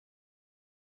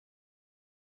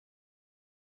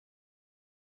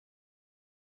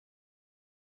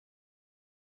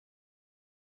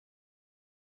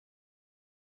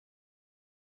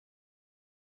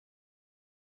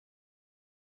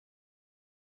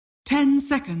10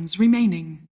 seconds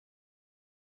remaining.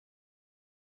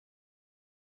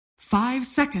 5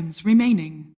 seconds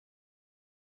remaining.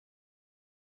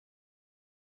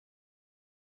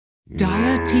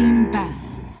 Dire team ban.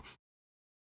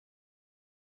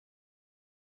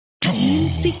 Team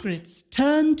secrets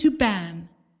turn to ban.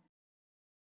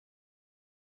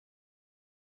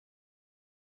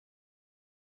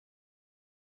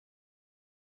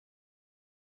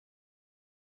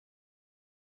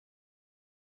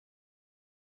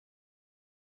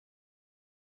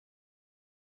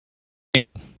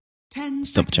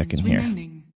 Still checking here.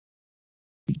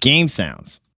 Game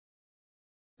sounds.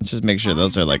 Let's just make sure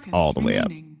those are like all the way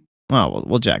up. Oh,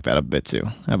 we'll jack that up a bit too.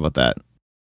 How about that?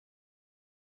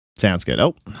 Sounds good.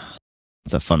 Oh,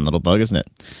 it's a fun little bug, isn't it?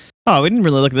 Oh, we didn't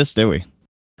really look at this, did we?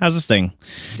 How's this thing?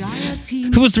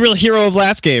 Who was the real hero of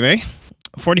last game, eh?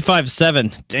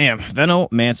 45-7. Damn.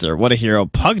 Venomancer. What a hero.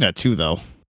 Pugna, too, though.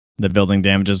 The building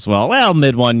damage as well. Well,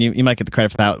 mid one, you might get the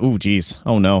credit for that. Ooh, geez.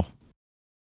 Oh, no.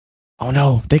 Oh,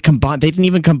 no. They didn't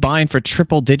even combine for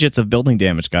triple digits of building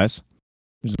damage, guys.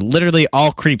 It was literally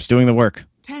all creeps doing the work.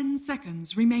 10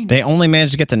 seconds remaining. They only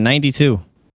managed to get to 92.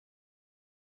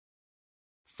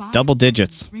 Double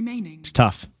digits. It's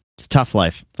tough. It's a tough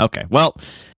life. Okay, well,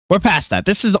 we're past that.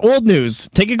 This is old news.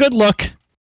 Take a good look.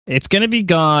 It's going to be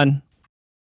gone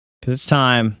because it's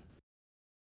time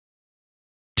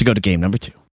to go to game number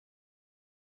 2.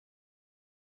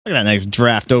 Look at that nice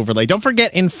draft overlay. Don't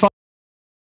forget in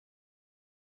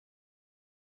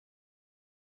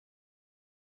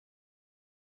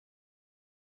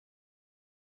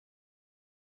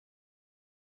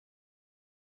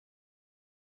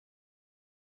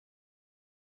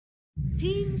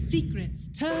Team secrets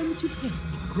turn to pin.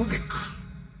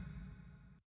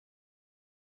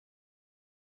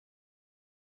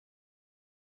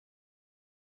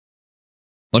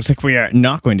 Looks like we are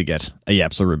not going to get a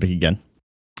Yapsel Rubik again,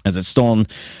 as it's stolen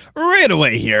right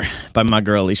away here by my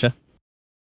girl Alicia.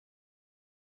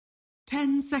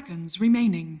 10 seconds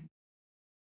remaining.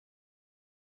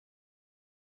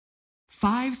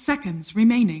 5 seconds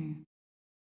remaining.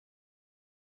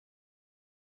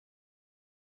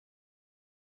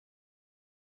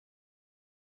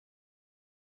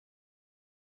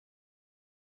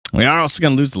 We are also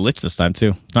going to lose the Lich this time,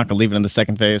 too. Not going to leave it in the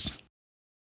second phase.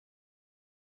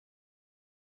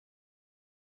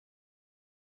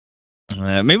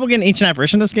 Maybe we'll get an Ancient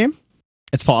Apparition this game.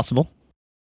 It's possible.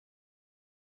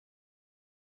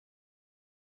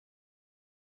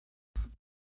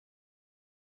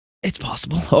 It's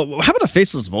possible. Oh, how about a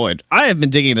Faceless Void? I have been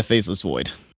digging the Faceless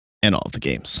Void in all of the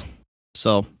games.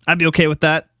 So I'd be okay with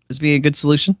that as being a good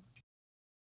solution.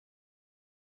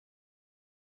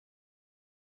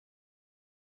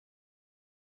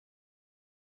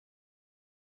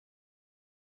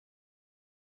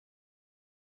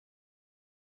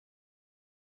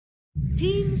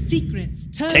 Team secrets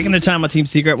turn. Taking the time on Team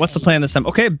Secret. What's the plan this time?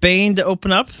 Okay, Bane to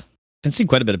open up. Been seeing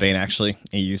quite a bit of Bane actually.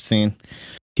 AU scene.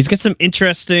 He's got some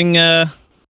interesting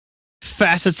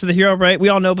facets to the hero, right? We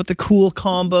all know about the cool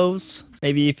combos.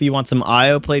 Maybe if you want some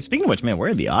IO play. Speaking of which, man,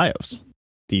 where are the IOs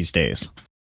these days?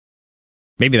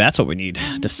 Maybe that's what we need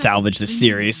to salvage this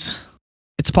series.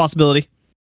 It's a possibility.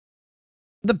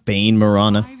 The Bane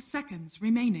Marana. 5 seconds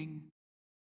remaining.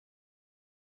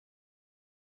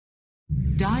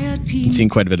 Dire team. I've seen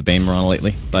quite a bit of Bane Marana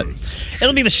lately, but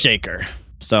it'll be the Shaker.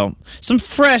 So, some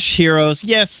fresh heroes.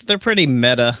 Yes, they're pretty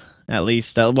meta, at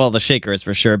least. Well, the Shaker is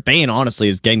for sure. Bane, honestly,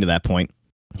 is getting to that point.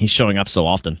 He's showing up so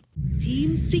often.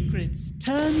 Team secrets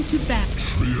turn to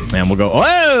battle. And we'll go,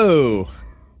 whoa!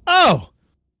 Oh!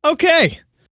 Okay!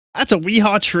 That's a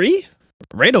Weehaw tree?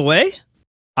 Right away?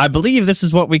 I believe this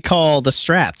is what we call the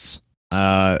strats.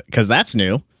 Because that's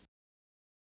new.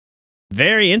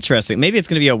 Very interesting. Maybe it's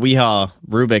going to be a Weehaw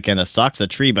Rubik and a Soxa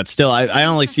tree, but still, I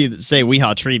only say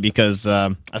Weehaw tree because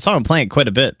I saw him playing quite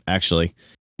a bit, actually,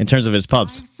 in terms of his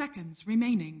pubs. 5 seconds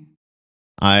remaining.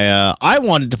 I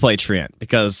wanted to play Trent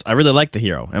because I really like the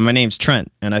hero, and my name's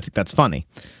Trent, and I think that's funny.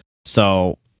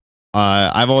 So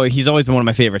he's always been one of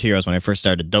my favorite heroes when I first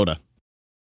started Dota.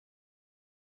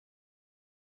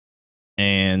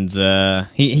 And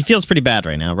he feels pretty bad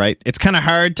right now, right? It's kind of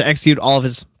hard to execute all of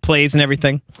his plays and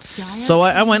everything. So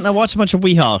I went and I watched a bunch of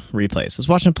Weehaw replays. I was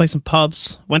watching him play some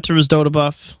pubs, went through his Dota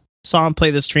buff, saw him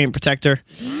play this Treant Protector.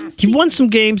 He won some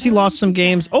games, he lost some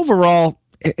games. Overall,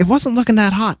 it wasn't looking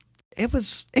that hot.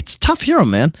 It's a tough hero,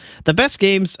 man. The best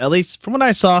games, at least from what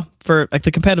I saw, for like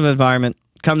the competitive environment,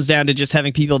 comes down to just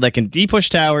having people that can de-push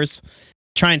towers,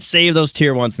 try and save those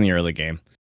tier 1s in the early game.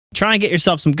 Try and get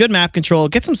yourself some good map control,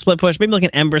 get some split push, maybe like an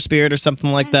Ember Spirit or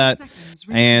something like that.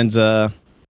 And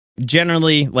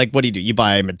generally, like, what do? You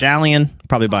buy a medallion,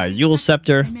 probably buy a Yule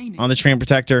Scepter on the Train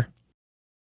Protector.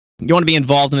 You want to be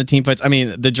involved in the team fights. I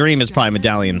mean, the dream is probably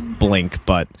medallion blink,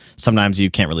 but sometimes you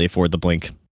can't really afford the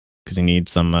blink because you need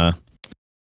some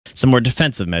more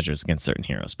defensive measures against certain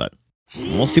heroes. But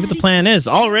we'll see what the plan is.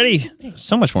 Already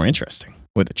so much more interesting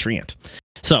with a Treant.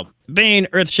 So, Bane,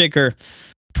 Earthshaker,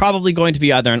 probably going to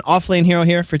be either an offlane hero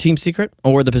here for Team Secret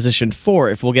or the position 4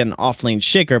 if we'll get an offlane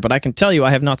Shaker. But I can tell you I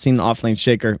have not seen an offlane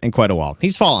Shaker in quite a while.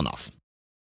 He's fallen off.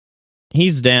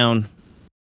 He's down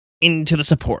into the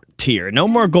support tier. No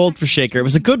more gold for Shaker. It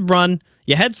was a good run.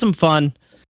 You had some fun.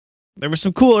 There were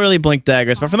some cool early blink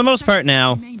daggers, but for the most part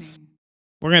now,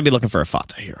 we're going to be looking for a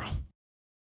Fata hero.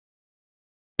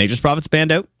 Nature's Prophet's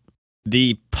banned out.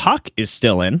 The Puck is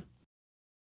still in,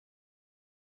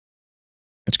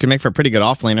 which could make for a pretty good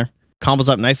offlaner. Combos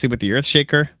up nicely with the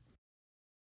Earthshaker.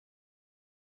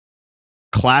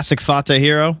 Classic Fata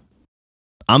hero.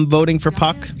 I'm voting for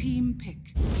Puck.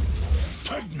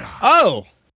 Oh!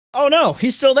 Oh no,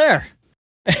 he's still there.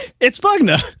 It's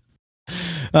Pugna.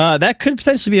 That could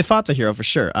potentially be a Fata hero for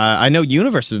sure. I know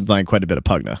Universe has been playing quite a bit of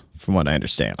Pugna, from what I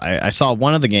understand. I saw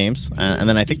one of the games, and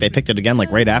then I think they picked it again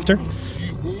like right after.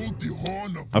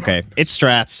 Okay, it's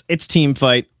strats, it's team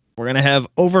fight. We're going to have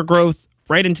Overgrowth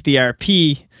right into the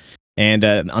RP, and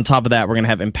on top of that, we're going to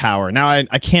have Empower. Now,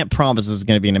 I can't promise this is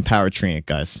going to be an Empowered Treant,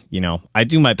 guys. You know, I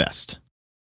do my best.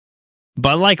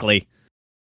 But likely,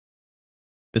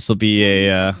 this will be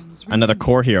a another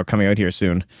core hero coming out here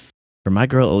soon. For my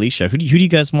girl Alicia, who do you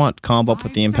guys want combo up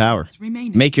with the Empower?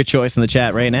 Make your choice in the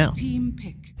chat right now.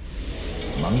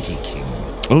 Monkey King.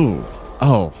 Ooh,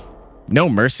 oh, no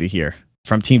mercy here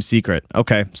from Team Secret.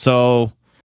 Okay, so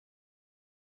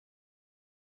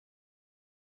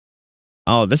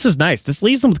oh, this is nice. This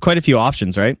leaves them with quite a few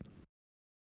options, right?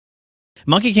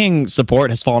 Monkey King support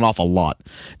has fallen off a lot.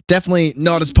 Definitely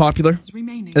not as popular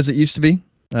as it used to be.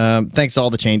 Thanks to all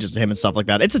the changes to him and stuff like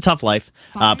that. It's a tough life,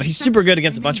 but he's super good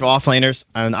against a bunch of offlaners,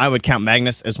 and I would count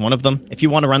Magnus as one of them. If you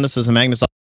want to run this as a Magnus,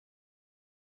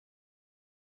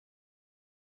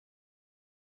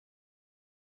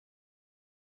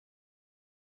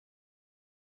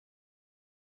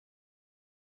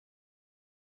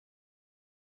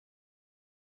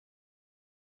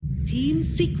 Team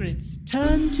Secret's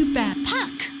turn to bat. Puck!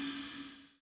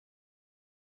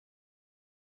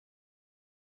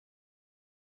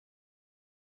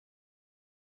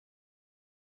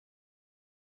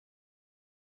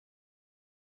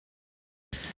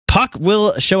 Puck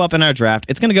will show up in our draft.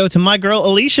 It's going to go to my girl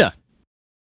Alicia.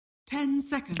 10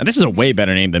 seconds. And this is a way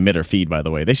better name than MidOrFeed, by the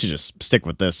way. They should just stick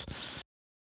with this.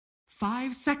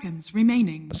 5 seconds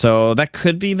remaining. So that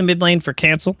could be the mid lane for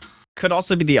cancel. Could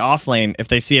also be the off lane if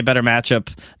they see a better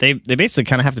matchup. They basically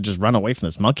kind of have to just run away from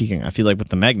this Monkey King, I feel like, with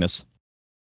the Magnus.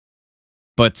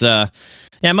 But,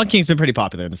 yeah, Monkey King's been pretty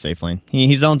popular in the safe lane.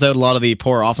 He zones out a lot of the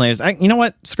poor offlaners. You know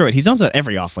what? Screw it. He zones out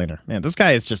every offlaner. Man, this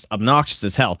guy is just obnoxious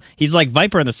as hell. He's like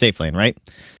Viper in the safe lane, right?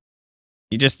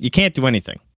 You can't do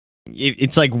anything.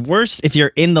 It's like worse if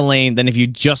you're in the lane than if you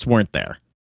just weren't there.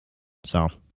 So,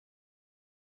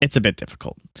 it's a bit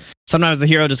difficult. Sometimes the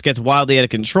hero just gets wildly out of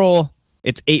control.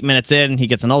 It's 8 minutes in, he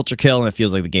gets an ultra kill, and it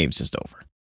feels like the game's just over.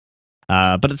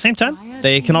 But at the same time,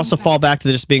 they can also fall back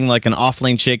to just being like an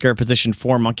offlane Shaker, position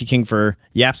 4 Monkey King for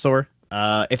Yapsor.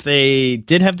 If they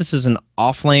did have this as an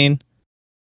offlane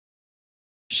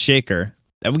Shaker,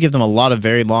 that would give them a lot of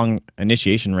very long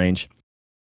initiation range.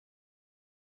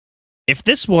 If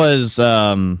this was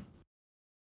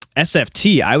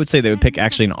SFT, I would say they would pick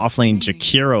actually an offlane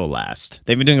Jakiro last.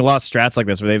 They've been doing a lot of strats like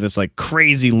this where they have this like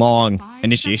crazy long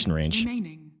initiation range.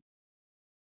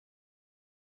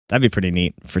 That'd be pretty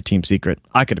neat for Team Secret.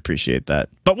 I could appreciate that,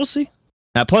 but we'll see.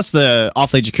 Plus, the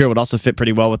offlane Jakiro would also fit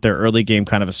pretty well with their early game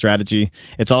kind of a strategy.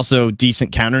 It's also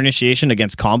decent counter initiation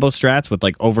against combo strats with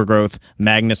like Overgrowth,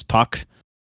 Magnus, Puck.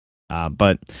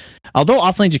 But although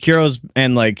offlane Jakiros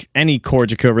and like any core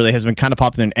Jakiro really has been kind of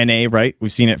popular in NA, right?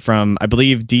 We've seen it from, I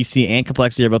believe, DC and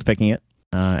Complexity are both picking it.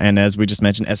 And as we just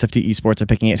mentioned, SFT Esports are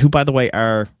picking it, who, by the way,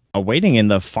 are awaiting in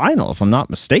the final, if I'm not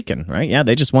mistaken, right? Yeah,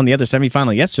 they just won the other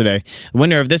semifinal yesterday. The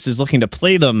winner of this is looking to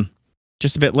play them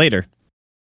just a bit later.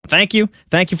 Thank you.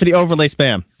 Thank you for the overlay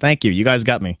spam. Thank you. You guys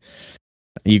got me.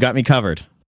 You got me covered.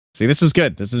 See, this is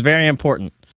good. This is very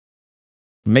important.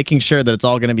 Making sure that it's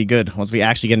all going to be good once we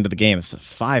actually get into the game. This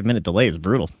 5-minute delay is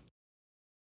brutal.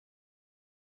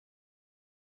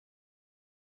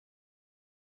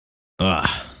 Ugh.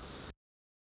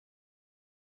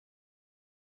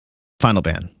 Final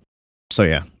ban. So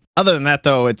yeah. Other than that,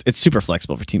 though, it's super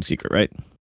flexible for Team Secret, right?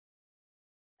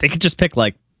 They could just pick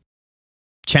like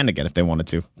Chen again if they wanted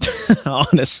to.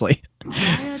 Honestly.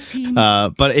 team.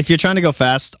 But if you're trying to go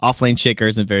fast, offlane Shaker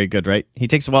isn't very good, right? He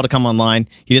takes a while to come online.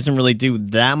 He doesn't really do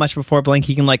that much before blink.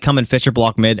 He can like come and Fisher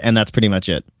block mid, and that's pretty much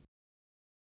it.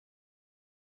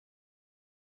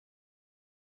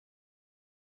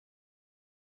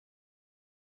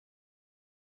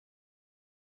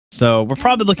 So we're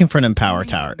probably looking for an Empower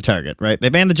target, right? They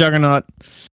banned the Juggernaut.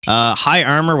 High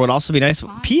armor would also be nice.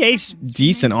 PA's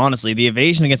decent, honestly. The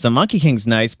evasion against the Monkey King's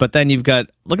nice, but then you've got,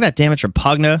 look at that damage from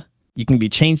Pugna. You can be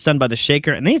chain stunned by the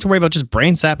Shaker, and then you have to worry about just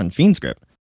Brain Sap and Fiend's Grip.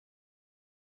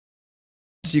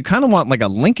 So you kind of want like a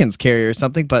Lincoln's carry or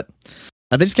something, but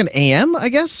are they just going to AM, I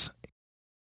guess?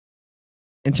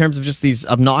 In terms of just these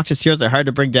obnoxious heroes that are hard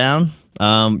to bring down.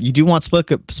 You do want split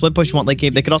push, you want late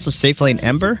game. They could also safe lane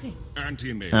Ember.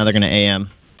 Now they're going to AM.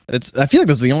 I feel like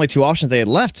those are the only two options they had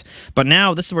left. But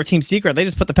now, this is where Team Secret, they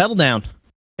just put the pedal down.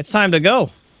 It's time to go.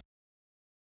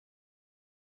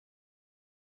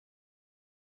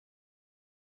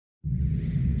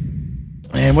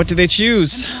 And what do they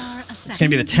choose? It's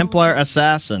going to be the Templar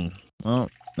Assassin. Well,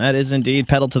 that is indeed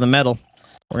pedal to the metal.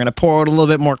 We're going to pour out a little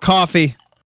bit more coffee.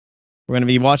 We're going to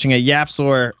be watching a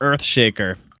Yapsor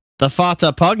Earthshaker. The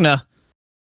Fata Pugna.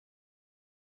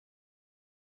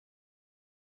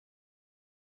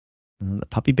 The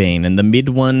Puppy Bane and the mid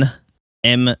one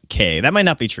MK. That might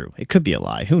not be true. It could be a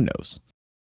lie. Who knows?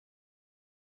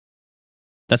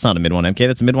 That's not a mid one MK.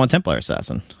 That's a mid one Templar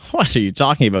Assassin. What are you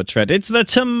talking about, Trent? It's the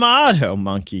Tomato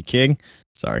Monkey King.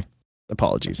 Sorry.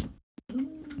 Apologies.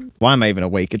 Why am I even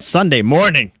awake? It's Sunday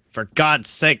morning. For God's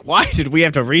sake. Why did we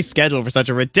have to reschedule for such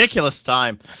a ridiculous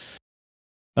time?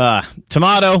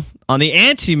 Tomato on the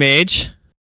Anti-Mage.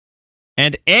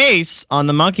 And Ace on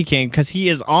the Monkey King, because he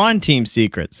is on Team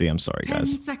Secret. See, I'm sorry,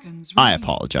 guys. I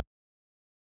apologize.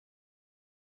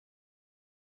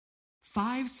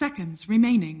 5 seconds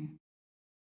remaining.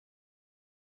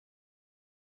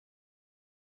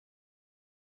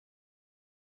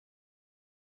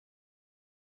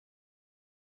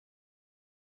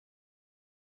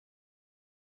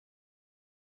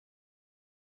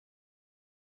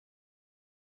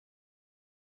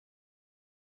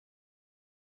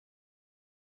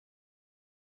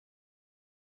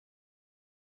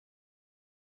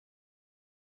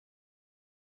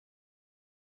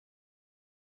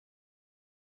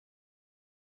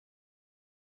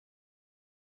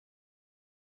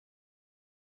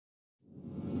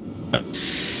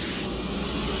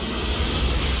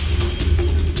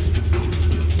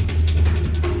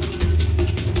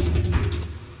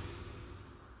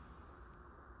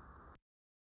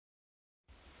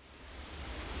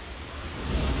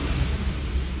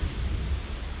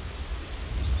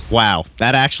 Wow,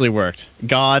 that actually worked.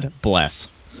 God bless.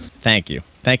 Thank you.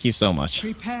 Thank you so much.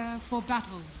 Prepare for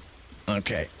battle.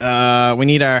 Okay. We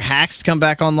need our hacks to come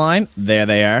back online. There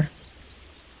they are.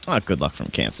 Oh, good luck from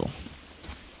cancel.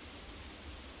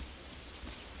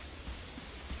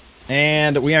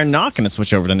 And we are not going to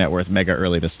switch over to net worth mega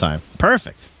early this time.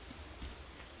 Perfect.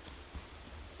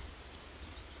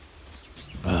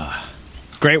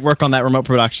 Great work on that remote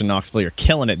production, Knoxville. You're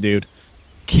killing it, dude.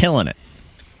 Killing it.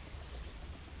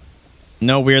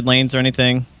 No weird lanes or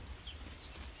anything.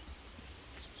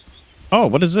 Oh,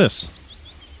 what is this?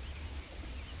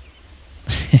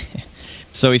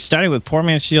 So he's starting with Poor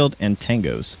Man's Shield and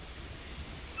Tangos.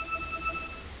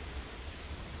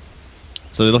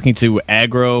 So they're looking to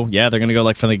aggro. Yeah, they're going to go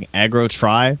like for the aggro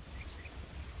try.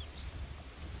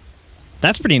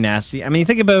 That's pretty nasty. I mean, you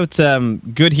think about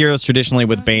good heroes traditionally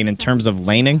with Bane in terms of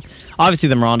laning. Obviously,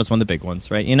 the Miranda's one of the big ones,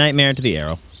 right? You Nightmare to the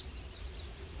Arrow.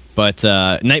 But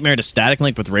Nightmare to Static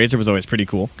Link with Razor was always pretty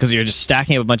cool because you're just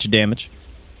stacking up a bunch of damage.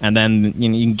 And then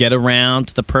you can get around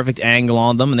to the perfect angle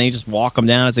on them, and then you just walk them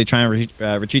down as they try and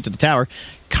retreat to the tower.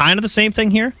 Kind of the same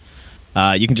thing here.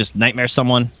 You can just Nightmare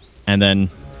someone, and then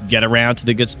get around to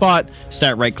the good spot,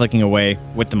 start right-clicking away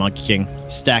with the Monkey King,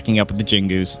 stacking up with the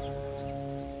Jingoos.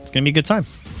 It's going to be a good time.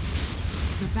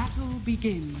 The battle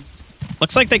begins.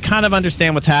 Looks like they kind of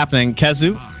understand what's happening.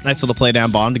 Kezu, nice little play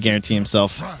down bottom to guarantee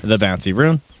himself the bouncy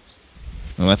rune.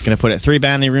 And that's going to put it 3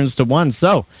 bounty runes to 1.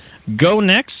 So, go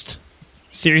next.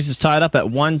 Series is tied up at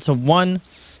 1-1.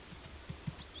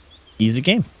 Easy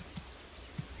game.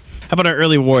 How about our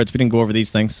early awards? We didn't go over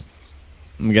these things.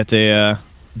 We got a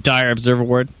Dire Observer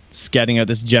Ward, scouting out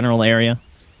this general area.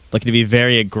 Looking to be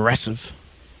very aggressive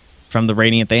from the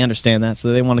Radiant. They understand that,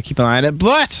 so they want to keep an eye on it.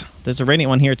 But there's a Radiant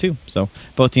one here, too. So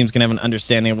both teams can have an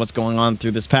understanding of what's going on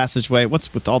through this passageway.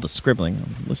 What's with all the scribbling?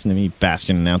 Listen to me,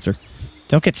 Bastion announcer.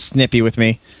 Don't get snippy with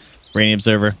me. Radiant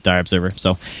Observer, Dire Observer.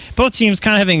 So both teams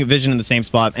kind of having vision in the same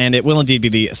spot, and it will indeed be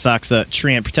the Saxa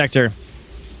Treant Protector,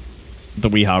 the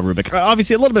Weehaw Rubik.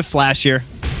 Obviously a little bit flashier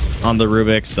on the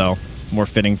Rubik, so more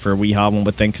fitting for Weehaw, one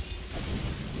would think.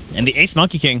 And the Ace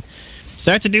Monkey King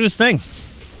starts to do his thing.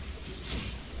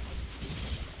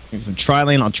 Some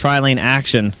tri-lane on tri-lane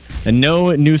action. And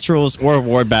no neutrals or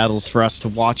ward battles for us to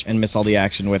watch and miss all the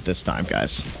action with this time,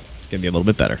 guys. It's going to be a little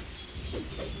bit better.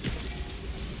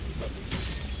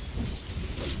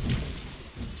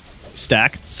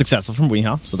 Stack successful from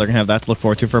Weehaw, so they're going to have that to look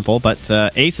forward to for a pull. But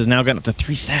Ace has now gotten up to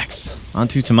 3 stacks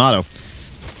onto Tomato.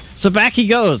 So back he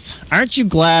goes. Aren't you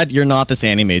glad you're not this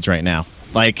anti-mage right now?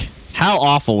 Like, how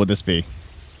awful would this be?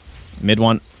 Mid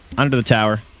one, under the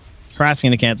tower, harassing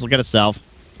into cancel, get a self,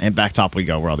 and back top we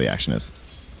go where all the action is.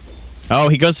 Oh,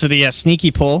 he goes for the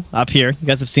sneaky pull up here. You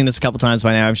guys have seen this a couple times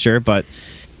by now, I'm sure, but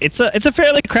it's a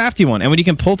fairly crafty one. And when you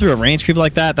can pull through a range creep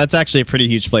like that, that's actually a pretty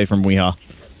huge play from Weehaw.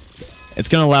 It's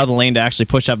going to allow the lane to actually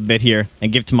push up a bit here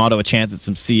and give Tomato a chance at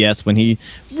some CS when he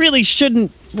really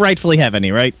shouldn't rightfully have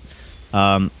any, right?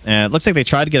 And it looks like they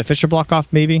tried to get a Fisher block off,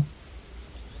 maybe,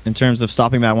 in terms of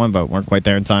stopping that one, but weren't quite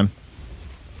there in time.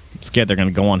 I'm scared they're going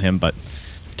to go on him, but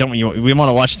we want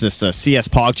to watch this CS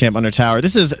PogChamp under tower.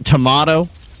 This is Tomato.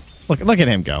 Look at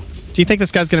him go. Do you think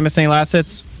this guy's going to miss any last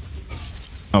hits?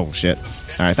 Oh, shit.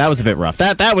 All right, that was a bit rough.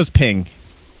 That was ping.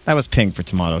 That was ping for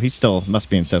Tomato. He still must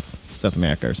be in South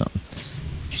America or something.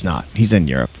 He's not. He's in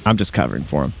Europe. I'm just covering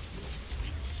for him.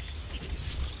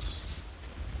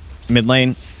 Mid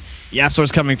lane.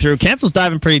 Yapsor's coming through. Cancel's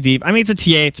diving pretty deep. I mean, it's a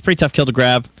TA. It's a pretty tough kill to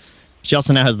grab. She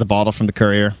also now has the bottle from the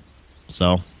courier.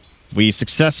 So we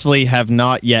successfully have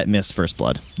not yet missed first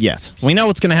blood. Yet. We know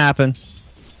what's going to happen.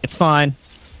 It's fine.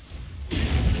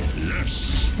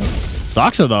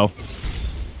 Soxa, though.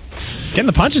 Getting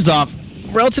the punches off.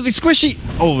 Relatively squishy.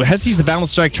 Oh, has to use the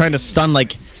balance strike trying to stun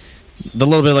like the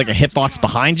little bit like a hitbox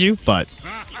behind you, but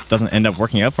doesn't end up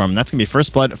working out for him. That's going to be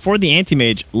first blood for the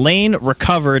anti-mage. Lane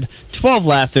recovered. 12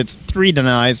 last hits, 3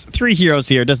 denies, 3 heroes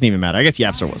here. Doesn't even matter. I guess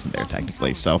Yapsor wasn't there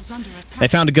technically, so they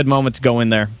found a good moment to go in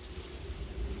there.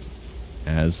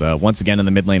 As once again in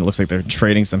the mid lane, it looks like they're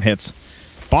trading some hits.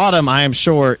 Bottom, I am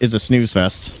sure, is a snooze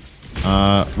fest.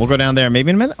 We'll go down there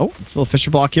maybe in a minute. Oh, a little Fisher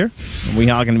block here.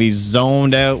 Weehaw going to be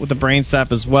zoned out with the brain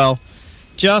sap as well.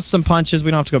 Just some punches. We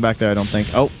don't have to go back there, I don't think.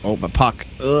 Oh, but Puck.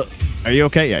 Are you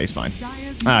okay? Yeah, he's fine.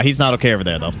 He's not okay over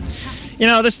there, though. You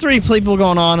know, there's 3 people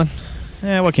going on.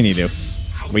 What can you do?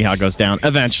 Weehaw goes down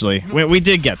eventually. We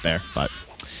did get there, but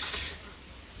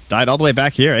died all the way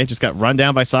back here. Just got run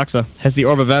down by Soxa. Has the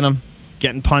Orb of Venom.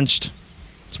 Getting punched.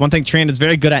 It's one thing Tran is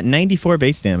very good at. 94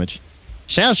 base damage.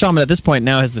 Shadow Shaman at this point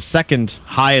now has the 2nd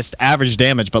highest average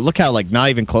damage, but look how, like, not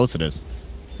even close it is.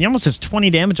 He almost has 20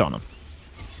 damage on him.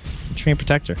 Train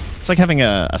Protector. It's like having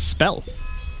a spell.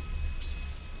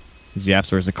 These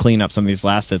Yapsors to clean up some of these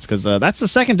last hits, because that's the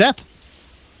 2nd death.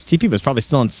 His TP was probably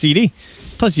still in CD.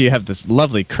 Plus, you have this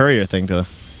lovely courier thing to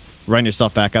run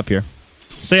yourself back up here.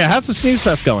 So yeah, how's the Snooze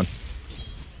Fest going?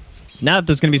 Now that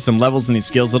there's going to be some levels in these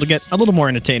skills, it'll get a little more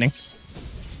entertaining.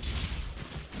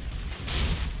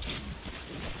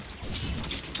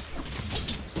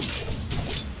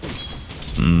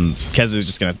 Kezu's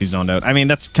just going to be zoned out. I mean,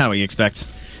 that's kind of what you expect.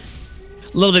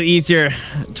 A little bit easier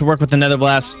to work with the Nether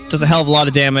Blast. Does a hell of a lot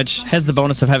of damage. Has the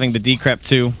bonus of having the decrep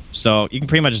too. So you can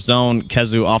pretty much zone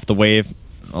Kezu off the wave.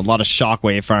 A lot of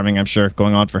shockwave farming, I'm sure,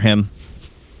 going on for him.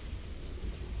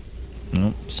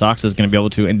 Soxa is going to be able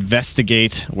to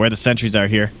investigate where the sentries are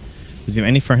here. Does he have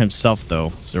any for himself,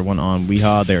 though? Is there one on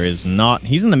Weehaw? There is not.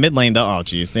 He's in the mid lane, though. Oh,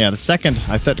 jeez. Yeah, the 2nd.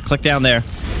 I said to click down there.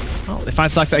 Oh, they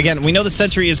find Soxa. Again, we know the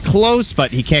sentry is close,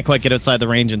 but he can't quite get outside the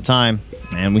range in time.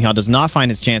 And Weehaw does not find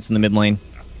his chance in the mid lane.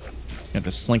 Have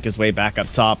to slink his way back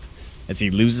up top as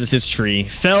he loses his tree.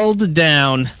 Felled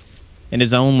down in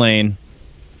his own lane.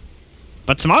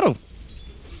 But Tomato,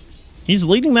 he's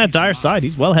leading that dire side.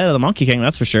 He's well ahead of the Monkey King,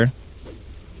 that's for sure.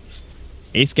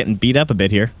 Ace getting beat up a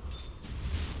bit here.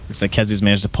 Looks like Kezu's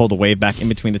managed to pull the wave back in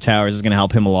between the towers. This is going to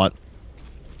help him a lot.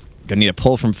 Gonna need a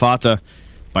pull from Fata,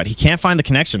 but he can't find the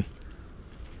connection.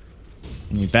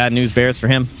 Any bad news bears for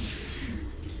him.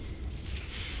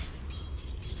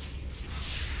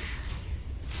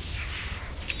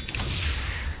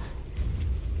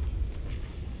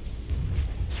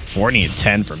 $40 and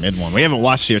 10 for mid one. We haven't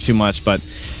watched here too much, but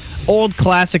old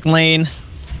classic lane.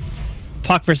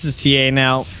 Puck versus TA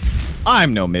now.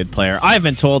 I'm no mid player. I've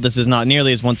been told this is not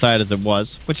nearly as one-sided as it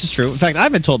was, which is true. In fact,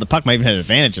 I've been told the Puck might even have an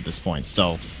advantage at this point,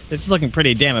 so it's looking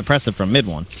pretty damn impressive from mid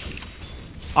one.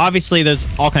 Obviously, there's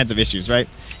all kinds of issues, right?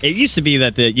 It used to be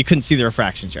that you couldn't see the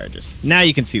refraction charges. Now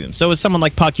you can see them. So with someone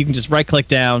like Puck, you can just right-click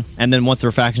down, and then once the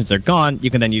refractions are gone,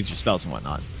 you can then use your spells and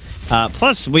whatnot.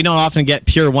 Plus, we don't often get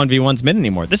pure 1v1s mid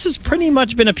anymore. This has pretty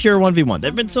much been a pure 1v1. There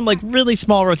have been some like really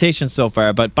small rotations so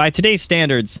far, but by today's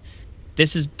standards,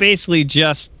 this is basically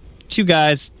just Two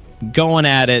guys going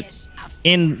at it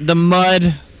in the mud.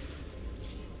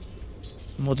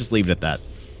 And we'll just leave it at that.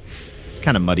 It's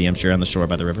kind of muddy, I'm sure, on the shore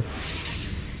by the river.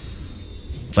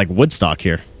 It's like Woodstock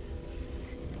here.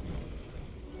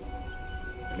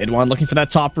 Mid-one looking for that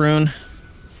top rune.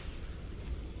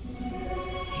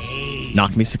 Not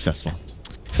gonna be successful.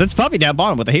 So it's Puppy down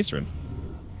bottom with a haste rune.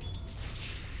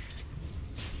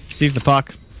 Sees the puck.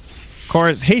 Of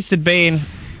course, hasted Bane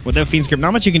without Fiend's Grip.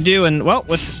 Not much you can do, and well,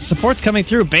 with supports coming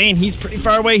through, Bane, he's pretty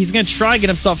far away. He's gonna try and get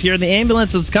himself here. The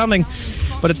ambulance is coming,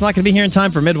 but it's not gonna be here in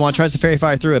time for mid-one. Tries to fairy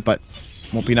fire through it, but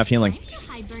won't be enough healing.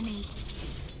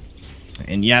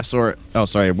 And Yapsor, oh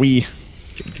sorry, we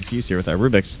getting confused here with our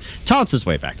Rubik's. Taunts his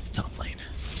way back to the top lane.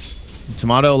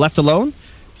 Tomato left alone,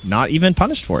 not even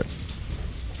punished for it.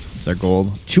 It's our goal.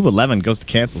 211 goes to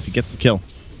cancels. He gets the kill.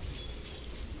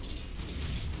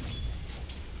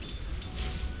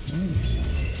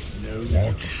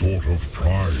 What sort of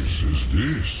prize is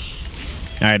this?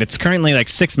 All right, it's currently like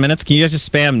 6 minutes. Can you guys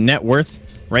just spam net worth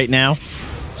right now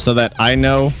so that I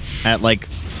know at like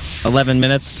 11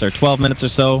 minutes or 12 minutes or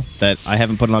so that I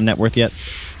haven't put it on net worth yet?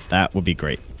 That would be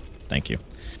great. Thank you.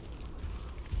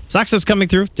 Saxo's coming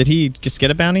through. Did he just get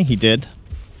a bounty? He did.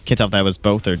 Can't tell if that was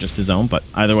both or just his own, but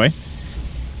either way.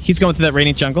 He's going through that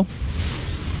Radiant Jungle.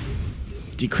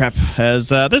 Decrep has...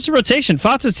 there's a rotation.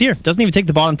 Fatsa's here. Doesn't even take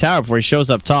the bottom tower before he shows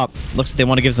up top. Looks like they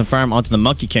want to give some farm onto the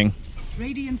Monkey King.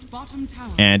 Radiant's bottom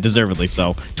tower. And deservedly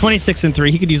so. 26 and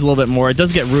 3. He could use a little bit more. It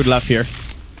does get rude left here.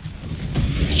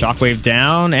 Shockwave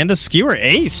down. And a Skewer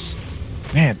ace.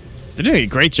 Man, they're doing a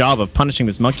great job of punishing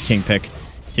this Monkey King pick.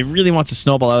 He really wants to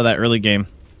snowball out of that early game,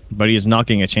 but he is not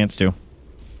getting a chance to.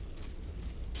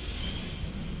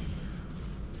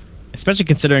 Especially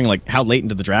considering like how late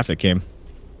into the draft it came.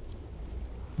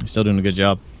 You're still doing a good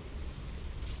job.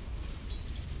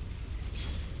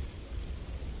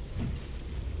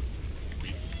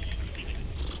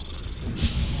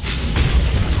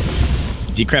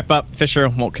 Decrep up. Fisher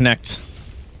won't connect.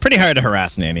 Pretty hard to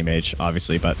harass an anti-mage,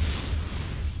 obviously, but...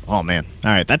 Oh, man.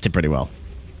 All right, that did pretty well.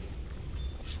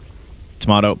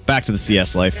 Tomato, back to the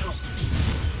CS life.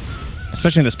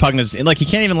 Especially in this Pugna's... Like, he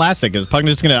can't even last it, because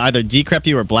Pugna's just going to either decrep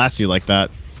you or blast you like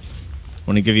that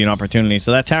when he give you an opportunity.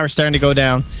 So that tower's starting to go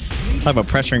down. Talk about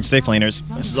pressuring safe laners.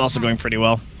 This is also going pretty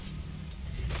well.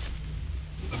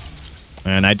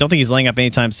 And I don't think he's laying up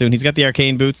anytime soon. He's got the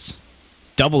Arcane Boots.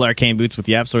 Double Arcane Boots with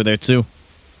the Yapsor there, too.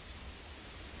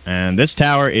 And this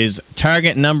tower is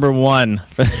target number 1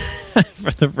 for,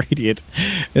 for the Radiant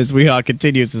as Weehawk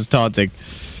continues his taunting.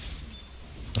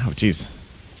 Oh, jeez.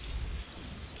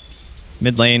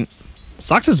 Mid lane.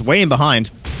 Sox is way in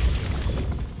behind.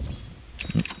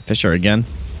 Fisher again.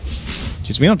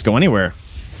 Jeez, we don't have to go anywhere.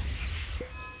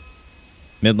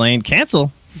 Mid lane.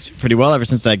 Cancel. He's doing pretty well ever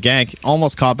since that gank.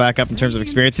 Almost caught back up in terms of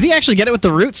experience. Did he actually get it with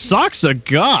the root? Sox a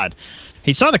god.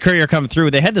 He saw the courier come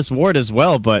through. They had this ward as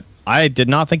well, but I did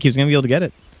not think he was going to be able to get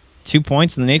it. 2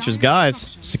 points in the Nature's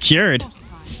Guise. Secured.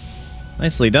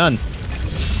 Nicely done.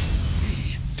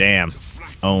 Damn.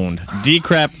 Owned.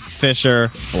 Decrep,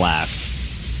 Fisher, Blast.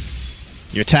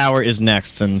 Your tower is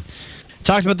next. And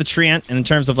talked about the Treant in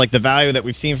terms of like the value that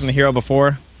we've seen from the hero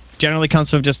before. Generally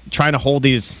comes from just trying to hold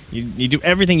these. You do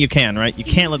everything you can, right? You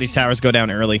can't let these towers go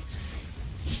down early.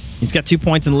 He's got 2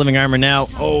 points in the living armor now.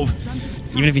 Oh,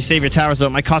 even if you save your towers, though,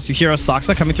 it might cost you hero.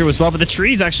 Soxa coming through as well, but the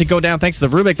trees actually go down thanks to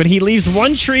the Rubik, but he leaves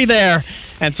one tree there,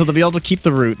 and so they'll be able to keep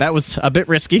the root. That was a bit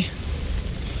risky.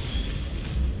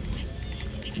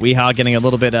 Weehaw getting a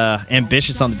little bit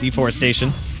ambitious on the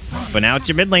deforestation, but now it's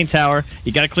your mid lane tower.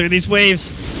 You got to clear these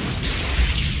waves.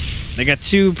 They got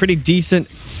 2 pretty decent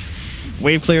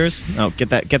wave clears. Oh, get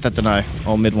that deny.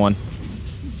 Oh, mid one.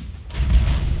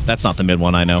 That's not the mid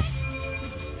one, I know.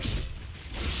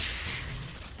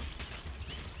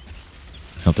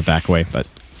 Help to back away, but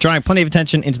drawing plenty of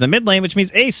attention into the mid lane, which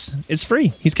means Ace is free.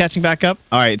 He's catching back up.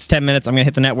 All right, it's 10 minutes. I'm going to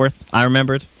hit the net worth. I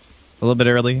remembered a little bit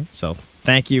early, so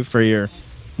thank you for your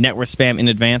net worth spam in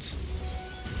advance.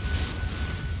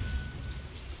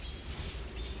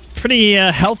 Pretty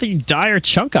healthy, dire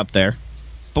chunk up there.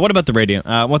 But what about the Radiant?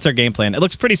 What's our game plan? It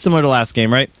looks pretty similar to last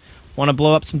game, right? Want to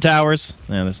blow up some towers?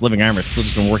 Man, this living armor has still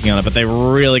just been working on it, but they're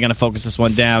really going to focus this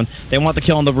one down. They want the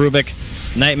kill on the Rubik.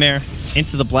 Nightmare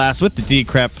into the blast with the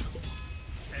Decrep.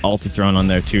 Ulti thrown on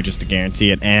there too, just to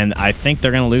guarantee it. And I think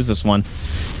they're going to lose this one.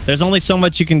 There's only so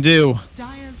much you can do.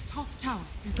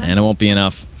 And it won't be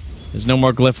enough. There's no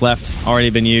more glyph left. Already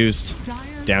been used.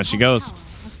 Down she goes.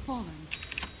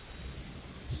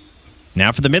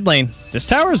 Now for the mid lane. This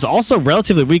tower is also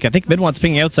relatively weak. I think mid one's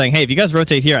pinging out saying, hey, if you guys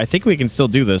rotate here, I think we can still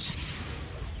do this.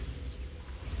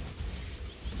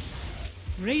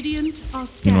 Radiant are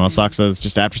Meanwhile, scanning. Saksa is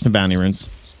just after some bounty runes.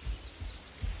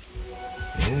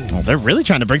 Oh, they're really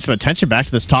trying to bring some attention back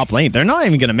to this top lane. They're not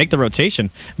even going to make the rotation.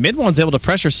 Mid one's able to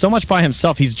pressure so much by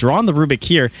himself. He's drawn the Rubik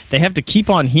here. They have to keep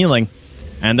on healing.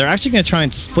 And they're actually going to try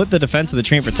and split the defense of the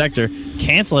Treant Protector.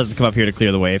 Cancel has to come up here to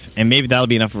clear the wave. And maybe that'll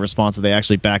be enough of a response that they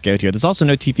actually back out here. There's also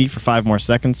no TP for 5 more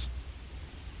seconds.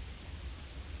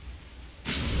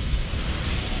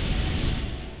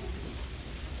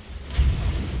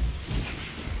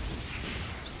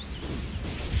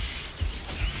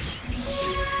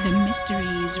 The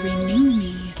mysteries renew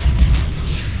me.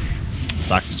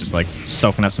 Sox is just like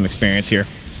soaking up some experience here.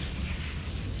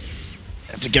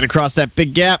 Have to get across that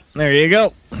big gap. There you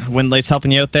go. Windlay's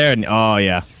helping you out there. And oh,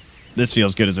 yeah. This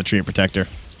feels good as a Treant Protector.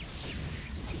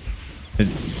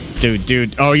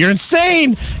 Dude. Oh, you're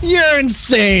insane. You're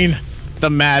insane. The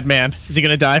madman. Is he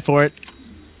going to die for it?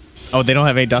 Oh, they don't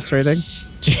have any dust or anything?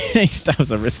 Jeez, that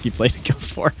was a risky play to go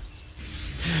for.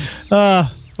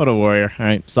 What a warrior. All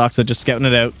right, Soxa just scouting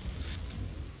it out.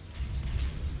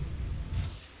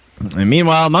 And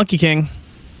meanwhile, Monkey King,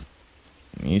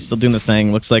 he's still doing this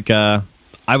thing. Looks like, I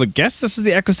would guess this is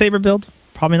the Echo Saber build.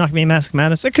 Probably not going to be Mask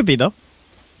Madness. It could be, though.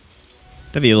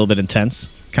 That'd be a little bit intense.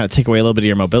 Kind of take away a little bit of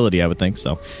your mobility, I would think.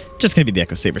 So, just going to be the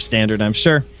Echo Saber standard, I'm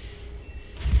sure.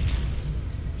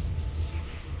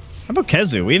 How about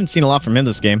Kezu? We haven't seen a lot from him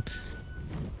this game.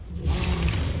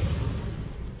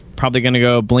 Probably going to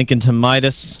go Blink into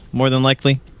Midas, more than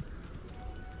likely.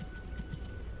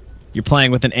 You're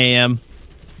playing with an AM.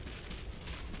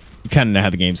 You kind of know how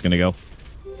the game's going to go.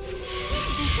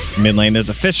 Mid lane, there's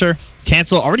a Fisher.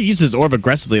 Cancel already used his orb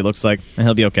aggressively, it looks like. And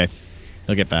he'll be okay.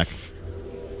 He'll get back.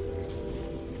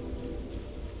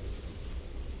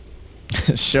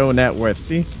 Show net worth.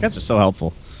 See? You guys are so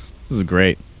helpful. This is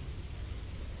great.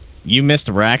 You missed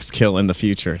Rack's kill in the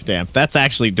future. Damn, that's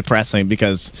actually depressing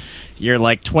because you're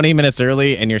like 20 minutes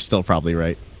early and you're still probably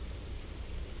right.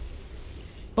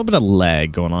 A little bit of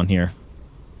lag going on here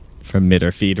from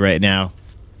MidOrFeed right now.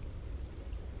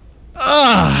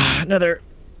 Another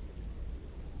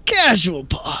casual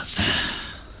pause.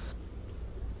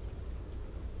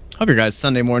 Hope your guys'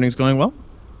 Sunday morning's going well.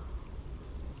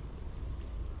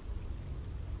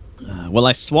 Will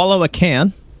I swallow a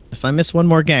can if I miss one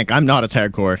more gank? I'm not as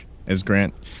hardcore as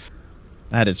Grant.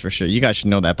 That is for sure. You guys should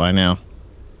know that by now.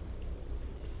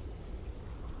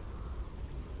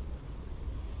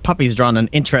 Puppy's drawn an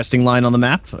interesting line on the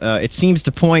map. It seems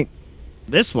to point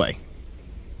this way.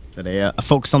 Is it a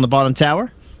focus on the bottom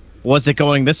tower? Was it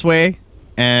going this way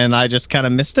and I just kind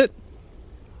of missed it?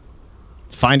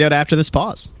 Find out after this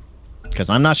pause. Because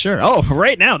I'm not sure. Oh,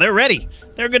 right now, they're ready.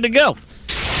 They're good to go.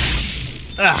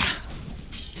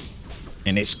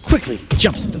 And Ace quickly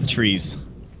jumps into the trees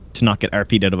to not get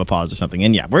RP'd out of a pause or something.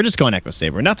 And yeah, we're just going Echo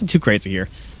Saber. Nothing too crazy here.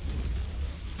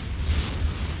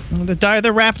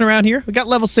 They're wrapping around here. We got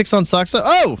level 6 on Soxa.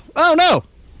 Oh no!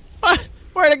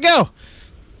 Where'd it go?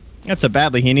 That's so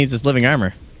badly he needs his living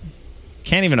armor.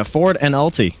 Can't even afford an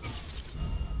ulti.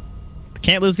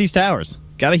 Can't lose these towers.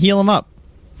 Gotta heal him up.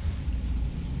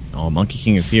 Oh, Monkey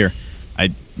King is here.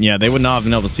 Yeah, they would not have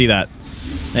been able to see that.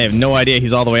 They have no idea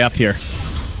he's all the way up here.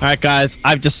 Alright, guys.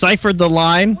 I've deciphered the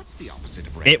line.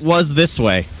 It was this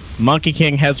way. Monkey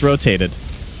King has rotated.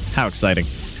 How exciting.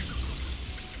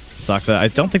 Soxa, I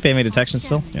don't think they made detection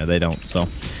still. Yeah, they don't, so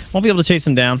won't be able to chase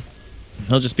him down.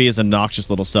 He'll just be his obnoxious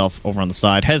little self over on the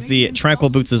side. Has the Tranquil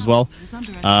boots as well.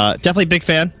 Definitely big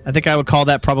fan. I think I would call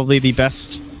that probably the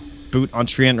best boot on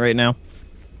Treant right now.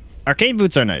 Arcane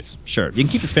boots are nice, sure. You can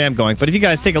keep the spam going, but if you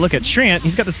guys take a look at Treant,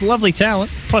 he's got this lovely talent,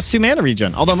 plus 2 mana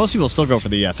regen. Although most people still go for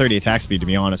the 30 attack speed, to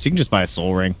be honest. You can just buy a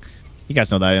soul ring. You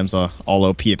guys know that item's all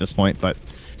OP at this point, but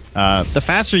the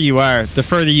faster you are, the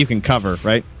further you can cover,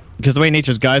 right? Because the way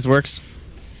Nature's Guise works,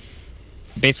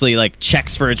 basically like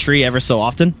checks for a tree ever so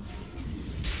often.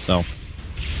 So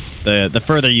the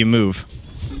further you move,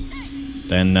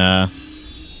 then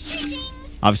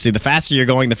obviously the faster you're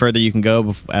going, the further you can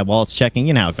go while it's checking.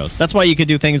 You know how it goes. That's why you could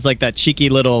do things like that cheeky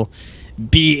little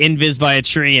be invis by a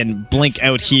tree and blink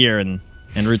out here and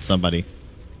root somebody.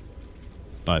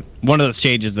 But one of those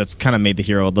changes that's kind of made the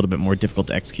hero a little bit more difficult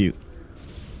to execute.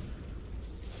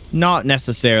 Not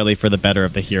necessarily for the better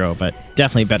of the hero, but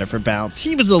definitely better for balance.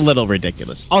 He was a little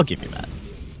ridiculous. I'll give you that.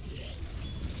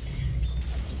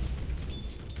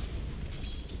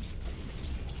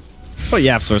 Oh,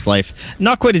 yeah, Yapsor's life.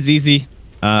 Not quite as easy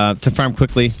to farm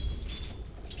quickly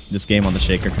this game on the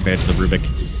Shaker compared to the Rubik.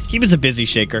 He was a busy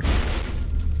Shaker.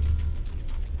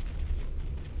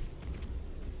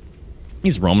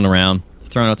 He's roaming around,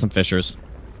 throwing out some fishers.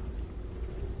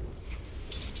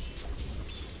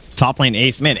 Top lane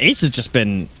Ace. Man, Ace has just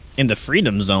been in the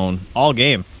freedom zone all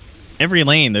game. Every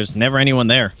lane, there's never anyone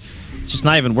there. It's just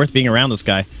not even worth being around this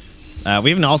guy. We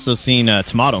haven't also seen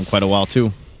Tomato in quite a while,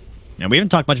 too. And we haven't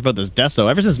talked much about this Deso.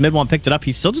 Ever since mid one picked it up,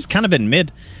 he's still just kind of been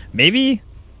mid. Maybe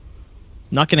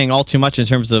not getting all too much in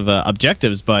terms of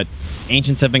objectives, but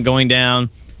Ancients have been going down.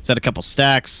 He's had a couple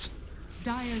stacks.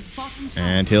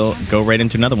 And he'll go right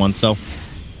into another one, so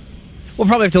we'll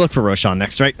probably have to look for Roshan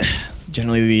next, right?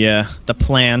 Generally the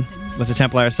plan with the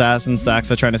Templar Assassins,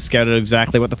 Saxa trying to scout out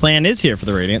exactly what the plan is here for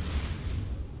the Radiant.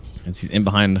 As he's in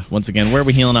behind once again. Where are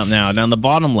we healing up now? Down the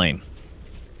bottom lane.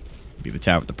 Be the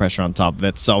tower with the pressure on top of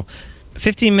it. So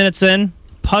 15 minutes in,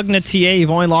 Pugna TA,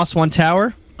 you've only lost one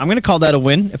tower. I'm going to call that a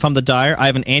win if I'm the Dire. I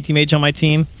have an anti-mage on my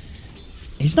team.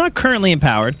 He's not currently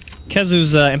empowered.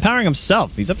 Kezu's empowering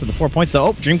himself. He's up to the 4 points though.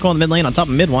 Oh, Dreamcoil in the mid lane on top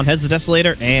of mid one. Has the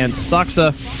Desolator, and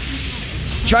Saxa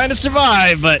trying to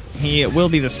survive, but he will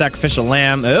be the sacrificial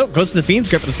lamb. Oh, goes to the Fiend's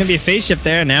Grip, but it's going to be a phase shift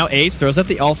there. Now Ace throws out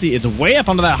the ulti. It's way up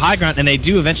onto that high ground, and they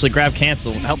do eventually grab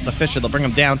cancel. Help the Fisher. They'll bring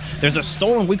him down. There's a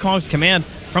stolen Wukong's command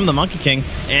from the Monkey King,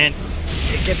 and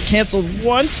it gets canceled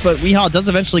once, but Weehaw does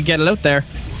eventually get it out there.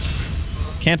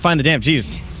 Can't find the damn.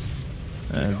 Jeez.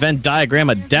 Venn diagram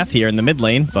of death here in the mid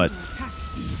lane, but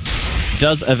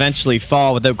does eventually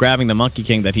fall without grabbing the Monkey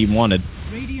King that he wanted.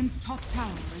 Radiant's top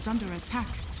tower is under attack.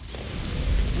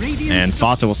 And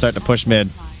Fata will start to push mid.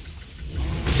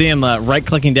 See him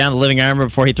right-clicking down the living armor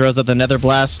before he throws out the Nether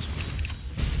Blast.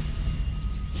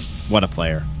 What a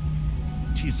player.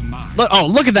 Look, oh,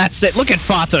 look at that sit. Look at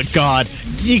Fata, God.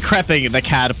 Decrepping the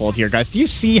catapult here, guys. Do you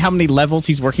see how many levels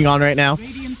he's working on right now?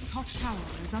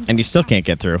 And you still can't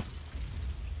get through.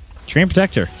 Treant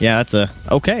Protector. Yeah, that's a...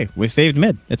 Okay, we saved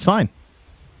mid. It's fine.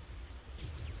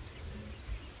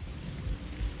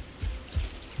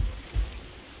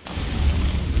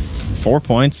 Four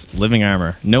points, living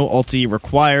armor. No ulti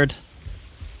required.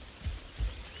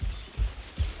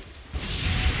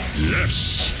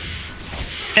 Yes.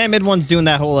 And mid one's doing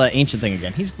that whole ancient thing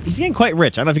again. He's getting quite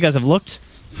rich. I don't know if you guys have looked,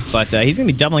 but he's going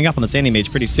to be doubling up on the Standing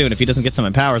Mage pretty soon if he doesn't get some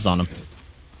empowers on him.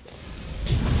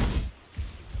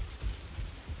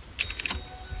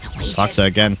 Saxa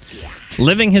again.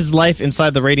 Living his life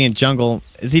inside the Radiant jungle.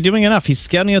 Is he doing enough? He's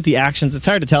scouting out the actions. It's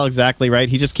hard to tell exactly, right?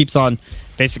 He just keeps on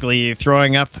basically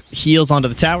throwing up heals onto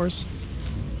the towers.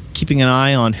 Keeping an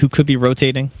eye on who could be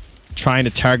rotating. Trying to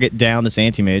target down this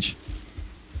anti-mage.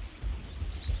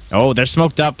 Oh, they're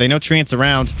smoked up. They know Treant's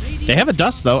around. They have a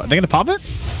dust, though. Are they going to pop it?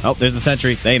 Oh, there's the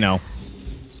sentry. They know.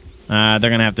 They're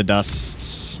going to have to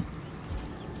dust.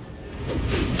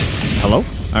 Hello?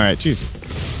 All right, jeez.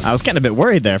 I was getting a bit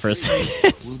worried there for a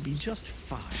second. We'll be just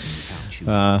fine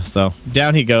without you. So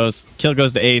down he goes. Kill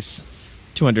goes to Ace.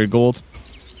 200 gold.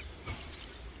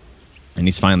 And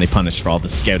he's finally punished for all the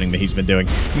scouting that he's been doing.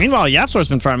 Meanwhile, Yapsor's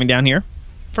been farming down here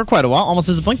for quite a while. Almost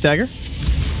as a blink dagger.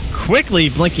 Quickly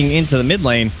blinking into the mid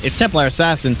lane. It's Templar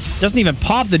Assassin. Doesn't even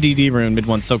pop the DD rune. Mid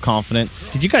one's so confident.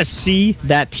 Did you guys see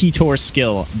that T-Tor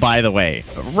skill, by the way?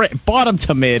 Right, bottom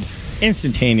to mid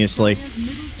instantaneously.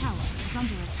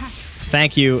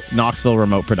 Thank you, Knoxville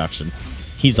Remote Production.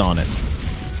 He's on it.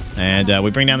 And we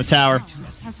bring down the tower.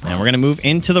 And we're going to move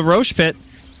into the Roche Pit.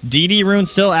 DD rune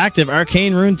still active.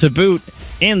 Arcane rune to boot.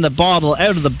 In the bottle.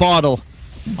 Out of the bottle.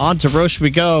 On to Roche we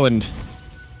go. And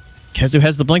Kezu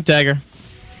has the Blink Dagger.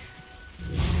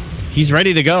 He's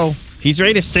ready to go. He's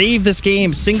ready to save this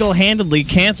game single-handedly.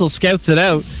 Cancel scouts it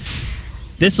out.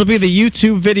 This will be the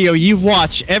YouTube video you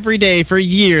watch every day for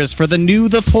years for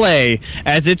the play,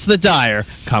 as it's the Dire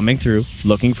coming through,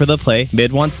 looking for the play.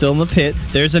 Mid one still in the pit.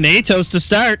 There's an Atos to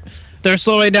start. They're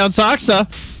slowing down Saxa.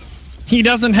 He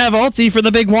doesn't have ulti for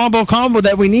the big wombo combo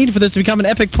that we need for this to become an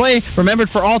epic play, remembered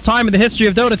for all time in the history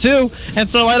of Dota 2. And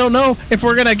so I don't know if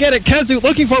we're going to get it. Kezu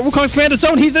looking for Wukong's command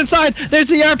zone. He's inside. There's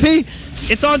the RP.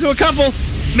 It's onto a couple.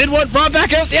 Mid one brought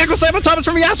back out. The Echo Slam on top is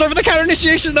from Yasuo for the counter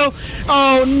initiation, though.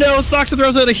 Oh no, Saxa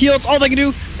throws out a heal. It's all they can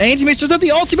do. Anti-Mage throws out the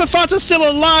ulti, but Fata's still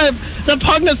alive. The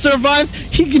Pugna survives.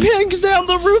 He bangs down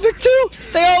the Rubik too.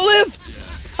 They all live.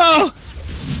 Oh,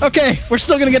 okay. We're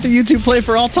still going to get the YouTube play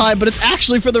for all time, but it's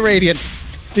actually for the Radiant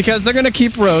because they're going to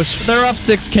keep Roche. They're up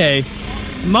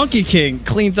 6k. Monkey King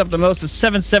cleans up the most with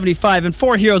 775, and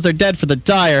 4 heroes are dead for the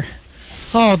Dire.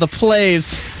 Oh, the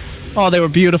plays. Oh, they were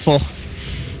beautiful.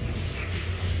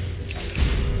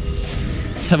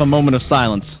 Have a moment of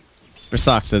silence for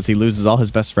Saxa as he loses all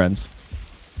his best friends.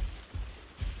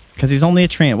 Because he's only a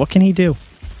Treant. What can he do?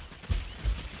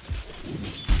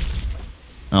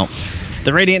 Oh.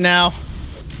 The Radiant now.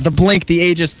 The Blink, the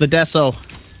Aegis, the Deso.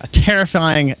 A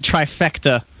terrifying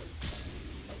trifecta.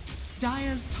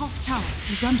 Dire's top tower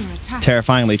is under attack.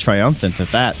 Terrifyingly triumphant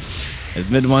at that. As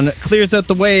mid one clears out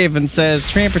the wave and says,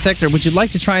 Treant Protector, would you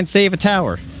like to try and save a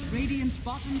tower? Radiant's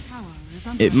bottom tower is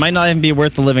under It might not even be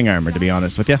worth the living armor, to be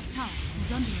honest with you. Tower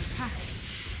is under attack.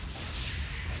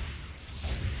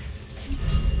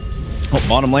 Oh,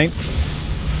 bottom lane.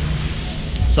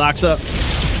 Socks up.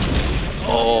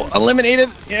 Oh, eliminated.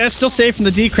 Yeah, still safe from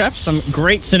the decrep. Some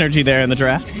great synergy there in the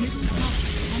draft.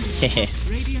 Hehe.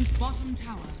 Radiant's bottom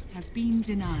tower has been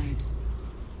denied.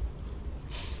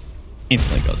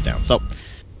 Instantly goes down. So,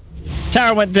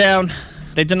 tower went down.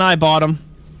 They deny bottom.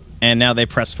 And now they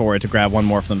press forward to grab one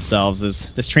more for themselves. As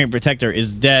this Treant Protector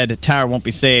is dead. Tower won't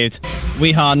be saved.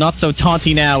 Weehaw, not so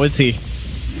taunty now, is he?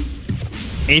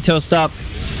 Atos up.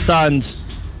 Stunned.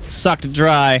 Sucked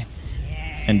dry.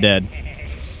 And dead.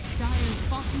 Dire's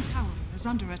bottom tower is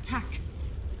under attack.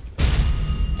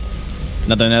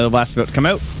 Another Nether Blast about to come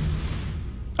out.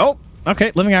 Oh,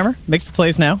 okay. Living armor makes the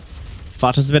plays now.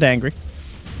 Fata's a bit angry.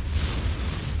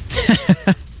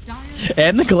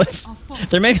 And the glyph.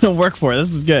 They're making them work for it.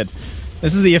 This is good.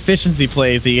 This is the efficiency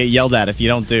plays that you get yelled at if you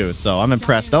don't do. So I'm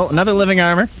impressed. Oh, another living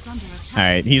armor. All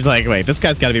right. He's like, wait, this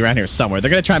guy's got to be around here somewhere.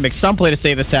 They're going to try and make some play to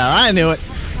save this tower. I knew it.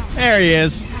 There he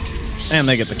is. And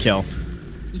they get the kill.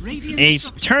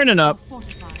 Ace turning up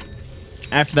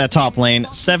after that top lane.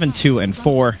 7, 2, and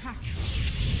 4.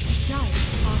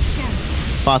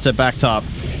 Fata back top.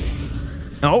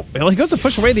 Oh, well, he goes to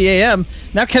push away the AM.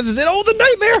 Now Kez is in. Oh, the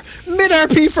nightmare!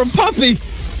 Mid-RP from Puppy!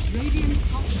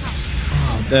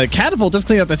 The catapult does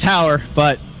clean up the tower,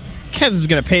 but Kez is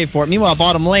going to pay for it. Meanwhile,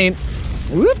 bottom lane.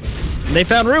 Whoop! They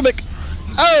found Rubik.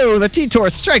 Oh, the T-Tor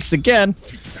strikes again.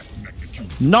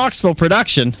 Knoxville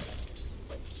production.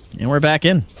 And we're back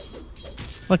in.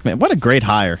 Look, man, what a great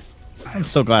hire. I'm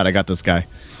so glad I got this guy.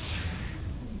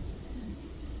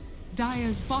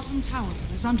 Dire's bottom tower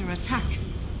is under attack.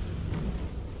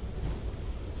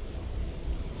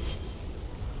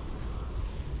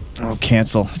 Oh,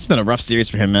 cancel. It's been a rough series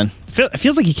for him, man. It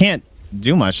feels like he can't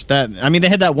do much. I mean, they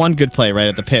had that one good play right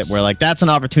at the pit where, like, that's an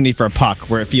opportunity for a puck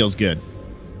where it feels good.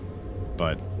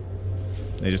 But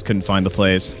they just couldn't find the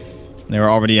plays. They were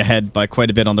already ahead by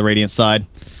quite a bit on the Radiant side.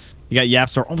 You got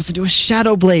Yapsor almost into a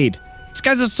Shadow Blade. This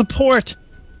guy's a support.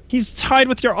 He's tied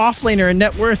with your offlaner in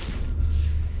net worth.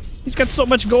 He's got so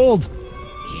much gold.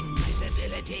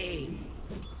 Invisibility.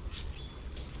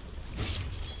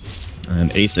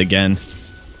 And Ace again.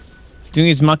 Doing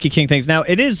these Monkey King things. Now,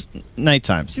 it is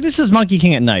nighttime. See, this is Monkey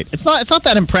King at night. It's not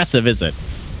that impressive, is it?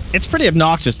 It's pretty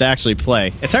obnoxious to actually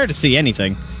play. It's hard to see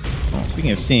anything. Oh,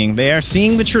 speaking of seeing, they are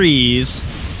seeing the trees.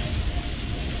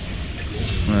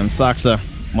 And Saksa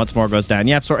once more goes down.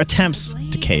 Yapsor attempts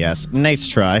to KS. Nice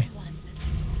try.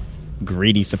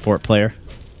 Greedy support player.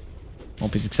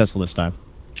 Won't be successful this time.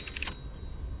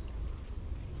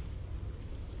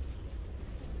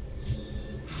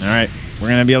 Alright, we're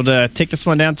going to be able to take this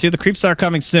one down too. The creeps are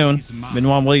coming soon. Mid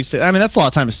one, will you say? I mean, that's a lot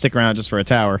of time to stick around just for a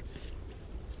tower.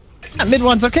 Mid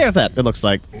one's okay with that, it looks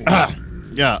like.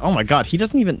 Yeah, oh my god, he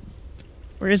doesn't even...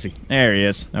 Where is he? There he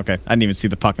is. Okay, I didn't even see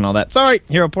the puck and all that. Sorry,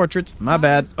 hero portraits. My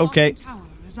bad. Okay.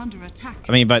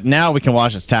 I mean, but now we can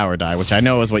watch this tower die, which I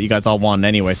know is what you guys all wanted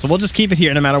anyway. So we'll just keep it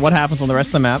here no matter what happens on the rest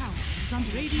of the map.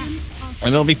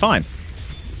 And it'll be fine.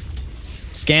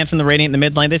 Scan from the Radiant in the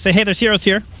mid lane. They say, hey, there's heroes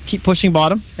here. Keep pushing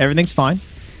bottom. Everything's fine.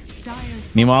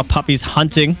 Meanwhile, Puppy's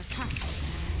hunting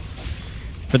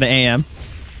for the AM.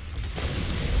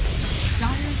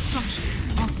 Dire's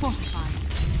structures are fortified.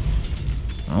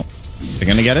 Oh, they're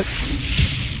gonna get it.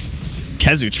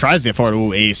 Kezu tries to afford.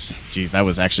 Ooh, ace. Jeez, that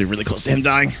was actually really close to him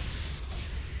dying.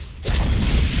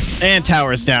 And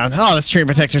tower's down. Oh, this Treant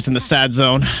Protector's in the sad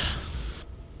zone.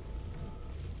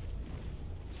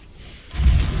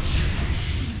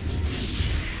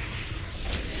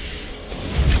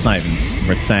 It's not even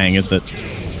worth saying, is it?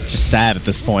 It's just sad at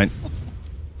this point.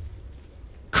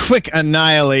 Quick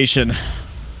annihilation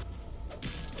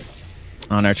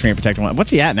on our Treant Protector one. What's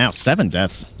he at now? 7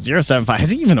 deaths. 075. Has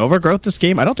he even overgrowth this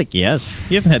game? I don't think he has.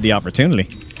 He hasn't had the opportunity.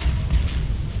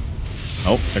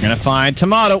 Oh, they're going to find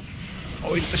Tomato.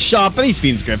 Oh, he's the shot, but he's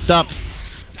being gripped up.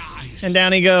 And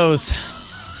down he goes.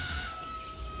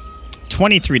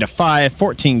 23-5,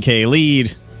 14k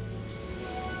lead.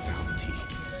 Bounty.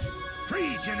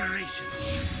 Regeneration.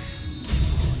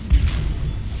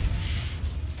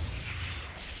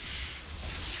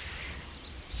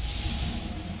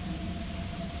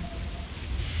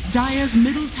 Dire's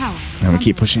middle tower. And we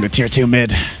keep pushing the tier 2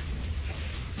 mid.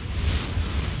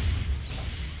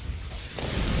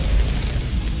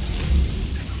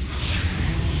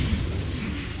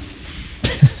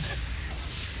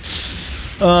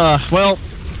 Well,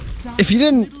 if you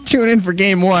didn't tune in for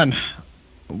game 1,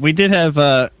 we did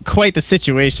have quite the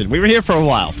situation. We were here for a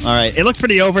while. All right, it looked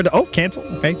pretty over. Oh, cancel.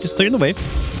 Okay, just clearing the wave.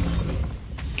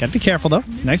 Gotta be careful, though.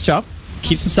 Nice job.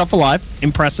 Keeps himself alive.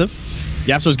 Impressive.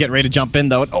 Yapsor's getting ready to jump in,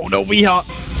 though. Oh, no, Weehaw.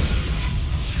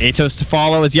 Atos to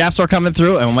follow. Is Yapsor coming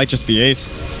through? And it might just be Ace.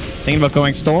 Thinking about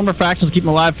going Stolen Refractions, keep him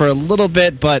alive for a little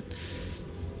bit, but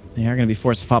they are going to be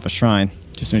forced to pop a Shrine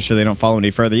just to make sure they don't follow any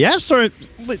further. Yapsor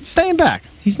staying back.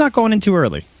 He's not going in too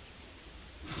early.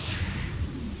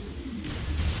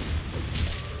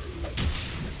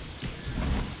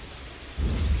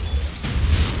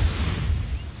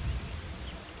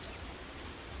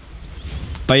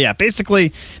 But yeah,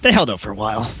 basically, they held out for a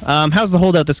while. How's the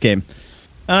holdout this game?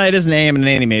 It is an AM and an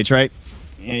anti-mage, right?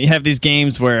 You have these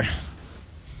games where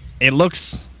it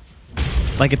looks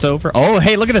like it's over. Oh,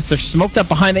 hey, look at this. They're smoked up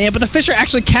behind the AM, but the Fisher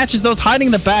actually catches those hiding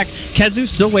in the back. Kezu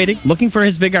still waiting, looking for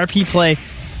his big RP play.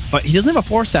 But he doesn't have a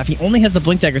Force Staff. He only has the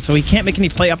Blink Dagger, so he can't make any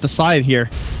play up the side here.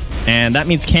 And that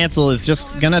means Cancel is just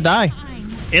going to die.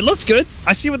 It looked good.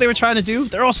 I see what they were trying to do.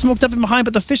 They're all smoked up in behind,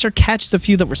 but the Fisher catches a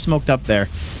few that were smoked up there.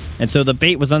 And so the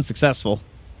bait was unsuccessful.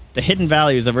 The hidden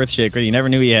values of Earthshaker, you never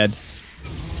knew he had.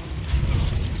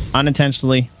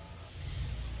 Unintentionally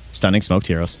stunning smoked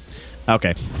heroes.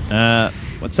 Okay.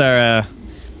 What's our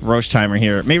Roche timer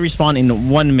here? It may respawn in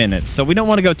 1 minute, so we don't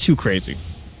want to go too crazy.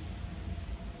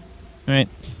 Alright.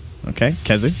 Okay,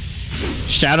 Kezu.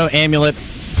 Shadow Amulet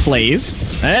plays.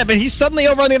 But he's suddenly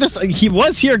over on the other side. He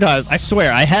was here, guys. I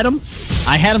swear. I had him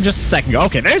just a second ago.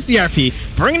 Okay, there's the RP.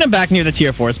 Bringing him back near the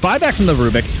tier 4. Buyback from the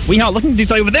Rubik. Weehaw looking to do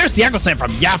something, but there's the Echo Slam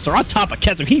from Yapsor on top of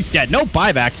Kezu. He's dead. No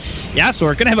buyback.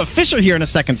 Yapsor gonna have a Fisher here in a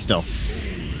second still.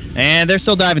 And they're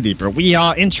still diving deeper.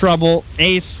 Weehaw in trouble.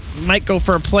 Ace might go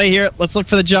for a play here. Let's look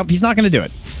for the jump. He's not gonna do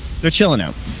it. They're chilling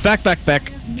out. Back.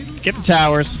 Get the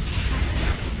towers.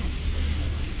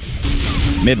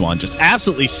 Mid one just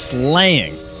absolutely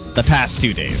slaying the past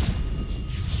 2 days.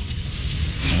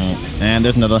 Oh, and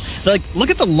there's another. Like, look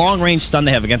at the long-range stun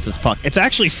they have against this puck. It's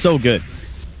actually so good.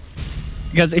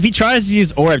 Because if he tries to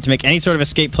use Orb to make any sort of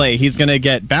escape play, he's going to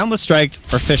get Boundless Striked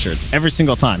or Fissured every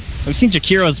single time. We've seen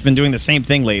Jakiro's been doing the same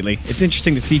thing lately. It's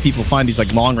interesting to see people find these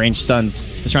like long-range stuns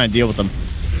to try and deal with them.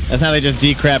 That's how they just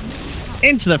decrep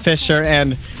into the Fissure,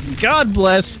 and God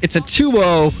bless, it's a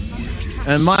 2-0,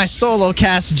 and my solo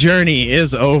cast journey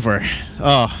is over.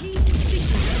 Oh.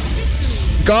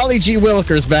 Golly gee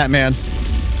willikers, Batman.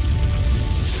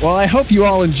 Well, I hope you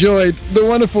all enjoyed the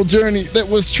wonderful journey that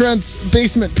was Trent's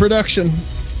basement production.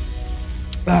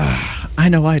 I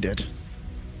know I did.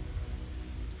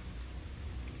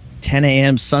 10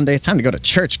 a.m. Sunday. It's time to go to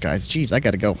church, guys. Jeez, I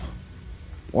gotta go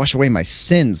wash away my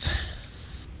sins.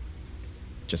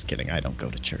 Just kidding. I don't go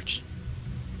to church.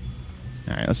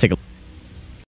 All right, let's take a